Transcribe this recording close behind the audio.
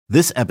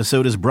This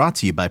episode is brought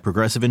to you by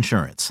Progressive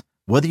Insurance.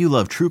 Whether you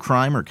love true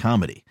crime or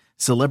comedy,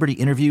 celebrity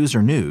interviews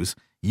or news,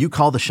 you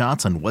call the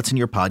shots on what's in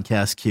your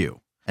podcast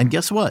queue. And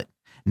guess what?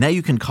 Now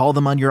you can call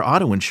them on your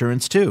auto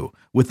insurance too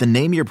with the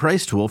Name Your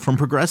Price tool from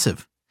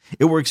Progressive.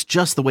 It works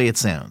just the way it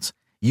sounds.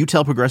 You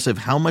tell Progressive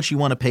how much you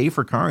want to pay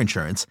for car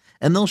insurance,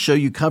 and they'll show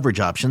you coverage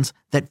options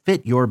that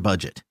fit your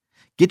budget.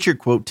 Get your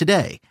quote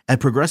today at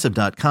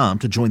Progressive.com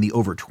to join the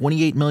over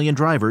 28 million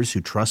drivers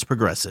who trust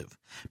Progressive.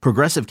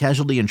 Progressive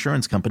Casualty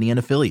Insurance Company and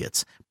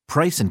Affiliates.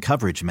 Price and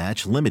coverage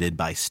match limited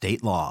by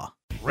state law.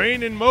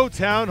 Rain in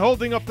Motown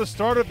holding up the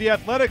start of the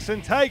Athletics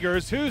and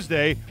Tigers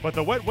Tuesday, but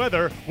the wet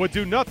weather would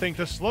do nothing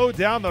to slow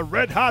down the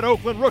red-hot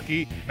Oakland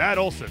rookie, Matt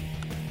Olson.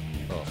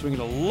 Swinging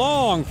a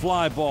long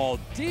fly ball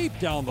deep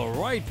down the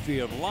right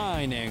field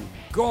line and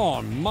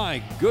gone.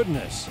 My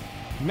goodness.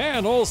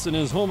 Matt Olson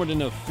is homered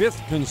in a fifth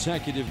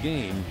consecutive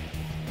game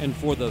and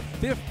for the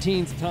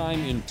 15th time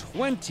in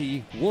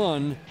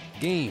 21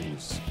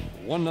 games.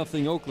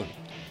 1-0 Oakland.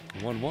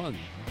 1-1.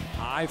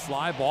 High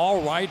fly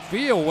ball right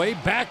field, way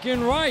back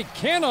in right.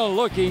 Kenna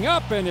looking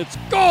up and it's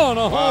gone.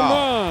 A home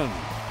run.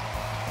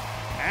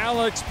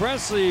 Alex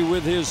Presley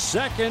with his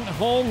second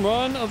home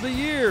run of the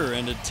year,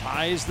 and it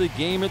ties the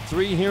game at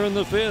 3 here in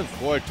the fifth.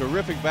 Boy,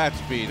 terrific bat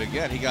speed.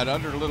 Again, he got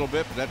under a little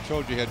bit, but that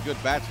showed you had good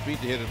bat speed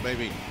to hit it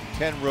maybe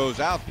 10 rows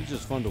out. He's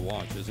just fun to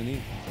watch, isn't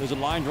he? There's a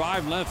line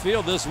drive left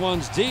field. This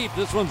one's deep.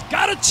 This one's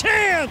got a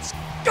chance.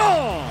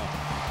 Gone!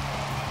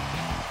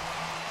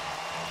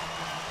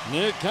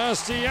 Nick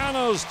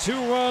Castellanos'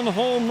 2-run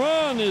home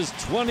run is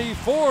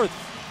 24th.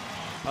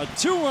 A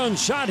 2-run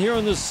shot here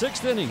in the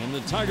 6th inning, and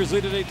the Tigers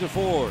lead at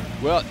 8-4.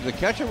 Well, the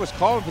catcher was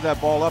calling for that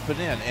ball up and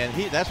in,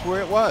 and that's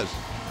where it was.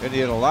 And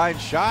he had a line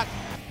shot.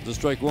 The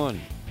strike one.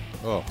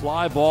 Oh.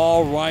 Fly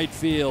ball right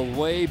field,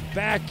 way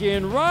back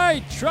in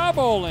right.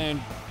 Trouble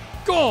and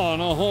gone.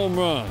 A home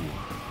run.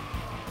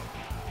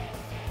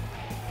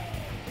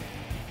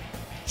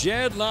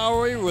 Jed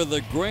Lowry with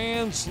a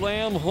grand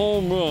slam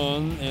home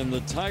run, and the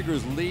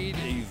Tigers' lead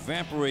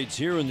evaporates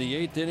here in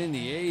the 8th inning.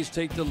 The A's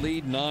take the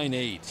lead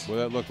 9-8. Well,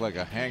 that looked like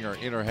a hanger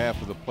inner half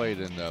of the plate,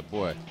 and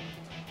boy,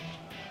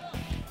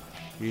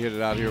 he hit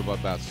it out here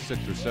about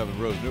 6 or 7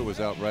 rows. Knew it was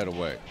out right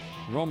away.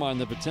 Romine,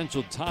 the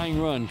potential tying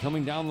run,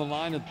 coming down the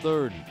line at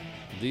third.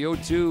 The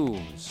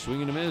 0-2,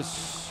 swing and a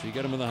miss. He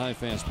got him with a high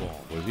fastball.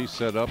 Was he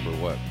set up or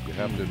what? You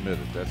have to admit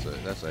it.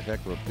 That's a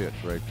heck of a pitch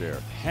right there.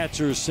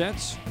 Hatcher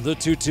sets the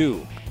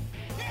 2-2.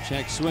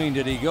 Check swing.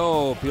 Did he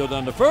go? Peeled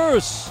down to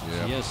first.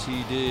 Yeah. Yes,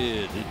 he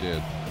did. He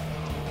did.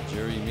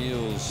 Jerry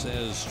Meals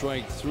says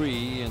strike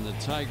 3, and the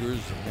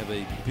Tigers have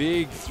a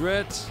big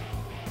threat,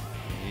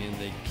 and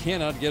they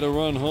cannot get a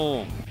run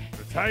home.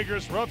 The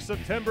Tigers' rough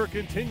September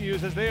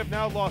continues as they have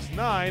now lost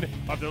 9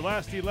 of their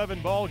last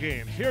 11 ball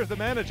games. Here's the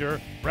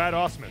manager, Brad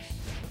Ausmus.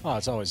 Oh,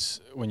 it's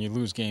always when you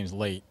lose games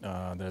late. Those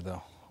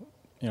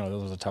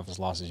are the toughest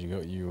losses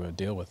you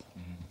deal with.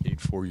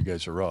 8-4, you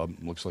guys are up.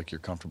 Looks like you're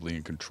comfortably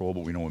in control,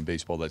 but we know in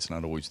baseball that's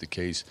not always the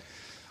case.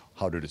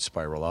 How did it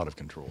spiral out of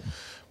control?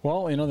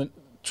 Well,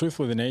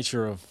 truthfully, the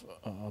nature of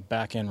a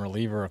back-end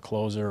reliever, a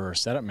closer, or a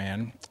setup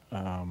man,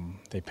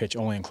 they pitch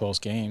only in close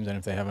games, and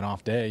if they have an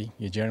off day,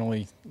 you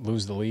generally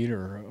lose the lead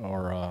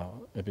or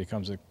it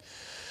becomes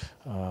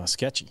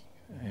sketchy.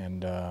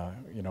 And,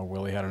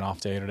 Willie had an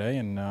off day today,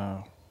 and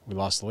we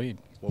lost the lead.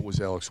 What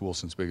was Alex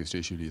Wilson's biggest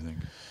issue, do you think?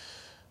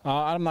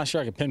 I'm not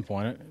sure I could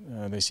pinpoint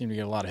it. They seem to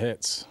get a lot of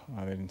hits.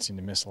 They didn't seem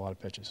to miss a lot of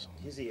pitches.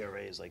 His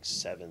ERA is like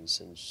 7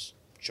 since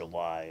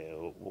July.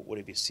 What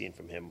have you seen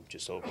from him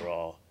just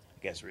overall,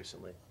 I guess,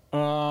 recently?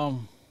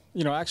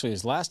 Actually,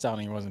 his last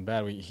outing wasn't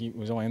bad. He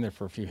was only in there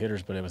for a few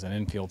hitters, but it was an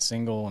infield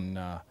single and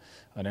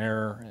an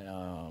error.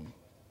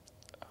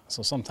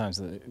 So sometimes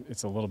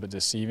it's a little bit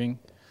deceiving.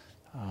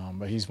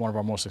 But he's one of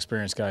our most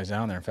experienced guys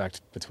down there. In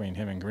fact, between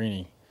him and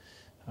Greeny,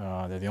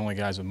 they're the only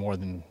guys with more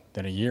than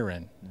a year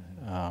in.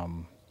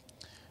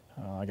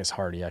 I guess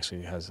Hardy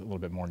actually has a little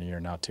bit more than a year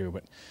now too,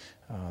 but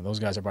those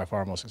guys are by far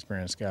our most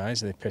experienced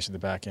guys. They pitch at the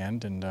back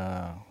end, and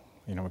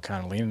we're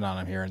kind of leaning on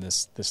them here in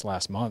this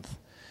last month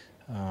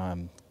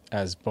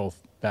as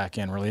both back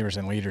end relievers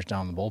and leaders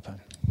down the bullpen.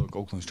 Look,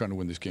 Oakland's trying to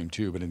win this game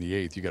too, but in the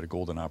 8th, you got a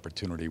golden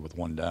opportunity with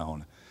 1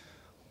 down.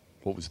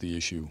 What was the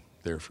issue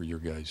there for your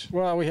guys?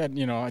 Well, we had,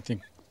 I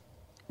think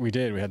we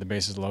did. We had the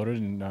bases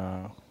loaded and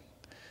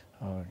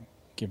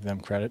give them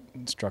credit.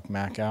 Struck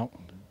Mac out.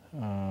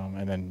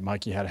 And then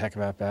Mikey had a heck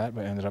of at bat,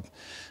 but ended up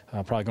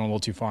probably going a little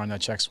too far in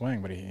that check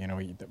swing. But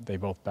they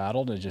both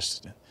battled. It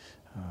just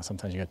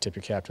sometimes you got to tip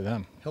your cap to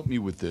them. Help me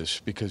with this,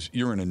 because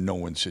you're in a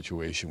no-win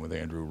situation with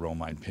Andrew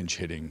Romine pinch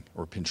hitting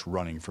or pinch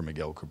running for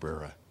Miguel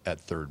Cabrera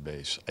at third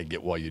base. I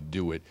get why you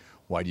do it.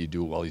 Why do you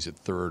do it while he's at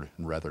third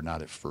and rather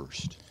not at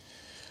first?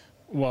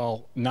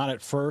 Well, not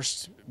at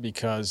first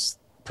because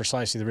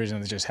precisely the reason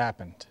that just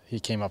happened.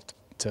 He came up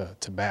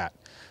to bat.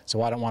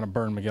 So I don't want to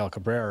burn Miguel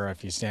Cabrera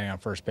if he's standing on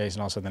first base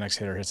and also the next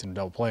hitter hits in a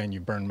double play and you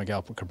burn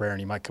Miguel Cabrera and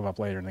he might come up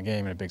later in the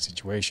game in a big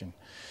situation.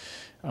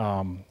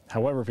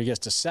 However, if he gets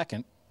to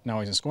second, now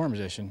he's in scoring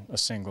position, a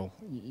single,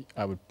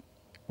 I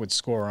would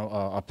score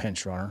a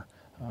pinch runner.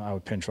 I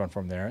would pinch run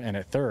from there. And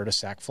at third, a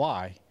sac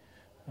fly.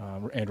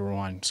 Andrew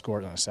Romine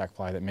scored on a sac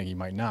fly that Miggy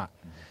might not.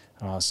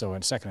 So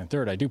in second and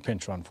third, I do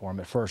pinch run for him.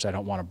 At first, I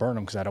don't want to burn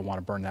him because I don't want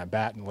to burn that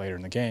bat later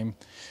in the game.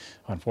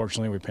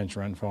 Unfortunately, we pinch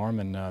run for him,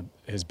 and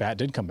his bat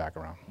did come back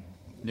around.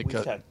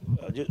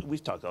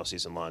 We've talked all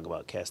season long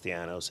about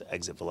Castellanos'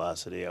 exit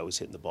velocity, always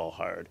hitting the ball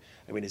hard.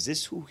 I mean, is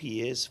this who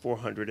he is?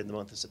 400 in the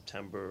month of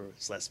September.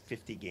 His last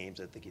 50 games,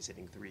 I think he's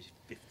hitting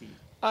 350.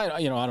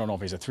 I don't know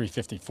if he's a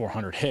 350,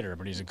 400 hitter,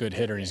 but he's a good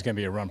hitter, and he's going to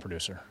be a run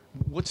producer.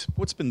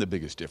 What's been the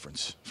biggest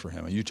difference for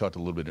him? You talked a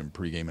little bit in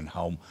pregame and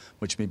how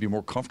much maybe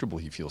more comfortable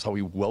he feels, how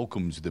he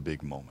welcomes the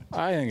big moment.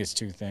 I think it's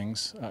two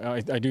things.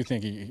 I do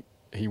think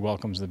he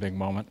welcomes the big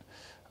moment.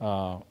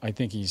 I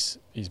think he's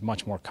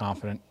much more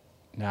confident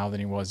now than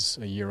he was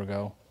a year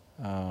ago.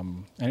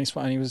 And he's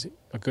fine. He was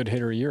a good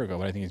hitter a year ago,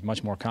 but I think he's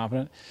much more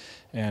confident.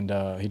 And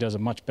he does a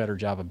much better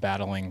job of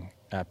battling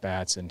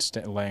at-bats and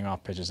laying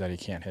off pitches that he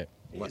can't hit.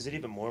 Is it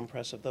even more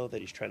impressive, though,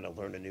 that he's trying to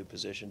learn a new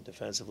position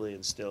defensively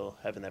and still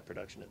having that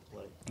production at the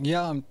plate?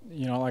 Yeah,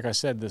 like I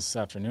said this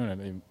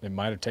afternoon, it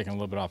might have taken a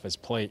little bit off his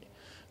plate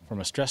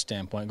from a stress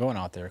standpoint going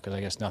out there because I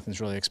guess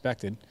nothing's really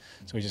expected.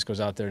 So he just goes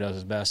out there, does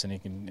his best, and he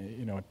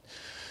can,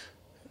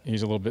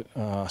 he's a little bit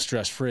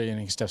stress-free, and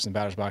he steps in the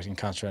batter's box and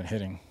can concentrate on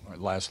hitting. All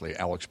right, lastly,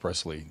 Alex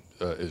Presley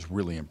is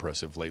really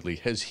impressive lately.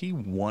 Has he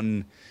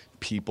won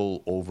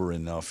people over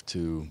enough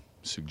to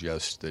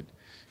suggest that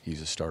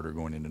he's a starter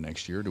going into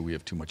next year? Do we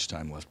have too much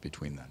time left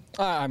between then?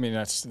 I mean,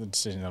 that's the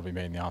decision that'll be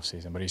made in the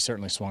offseason, but he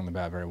certainly swung the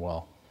bat very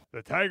well.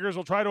 The Tigers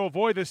will try to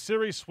avoid the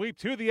series sweep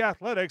to the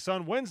Athletics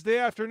on Wednesday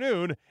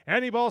afternoon.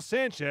 Anibal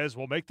Sanchez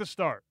will make the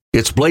start.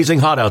 It's blazing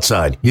hot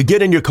outside. You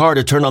get in your car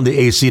to turn on the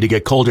AC to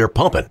get cold air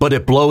pumping, but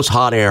it blows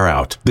hot air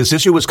out. This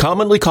issue is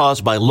commonly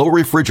caused by low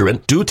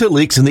refrigerant due to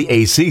leaks in the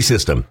AC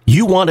system.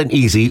 You want an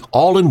easy,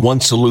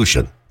 all-in-one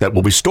solution that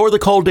will restore the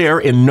cold air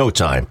in no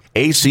time.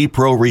 AC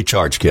Pro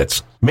Recharge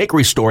Kits make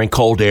restoring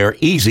cold air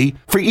easy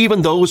for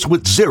even those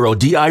with zero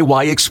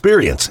DIY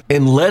experience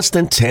in less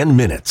than 10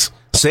 minutes.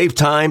 Save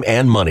time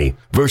and money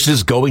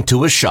versus going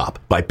to a shop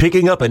by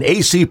picking up an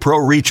AC Pro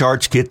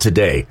Recharge Kit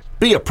today.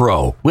 Be a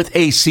pro with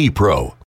AC Pro.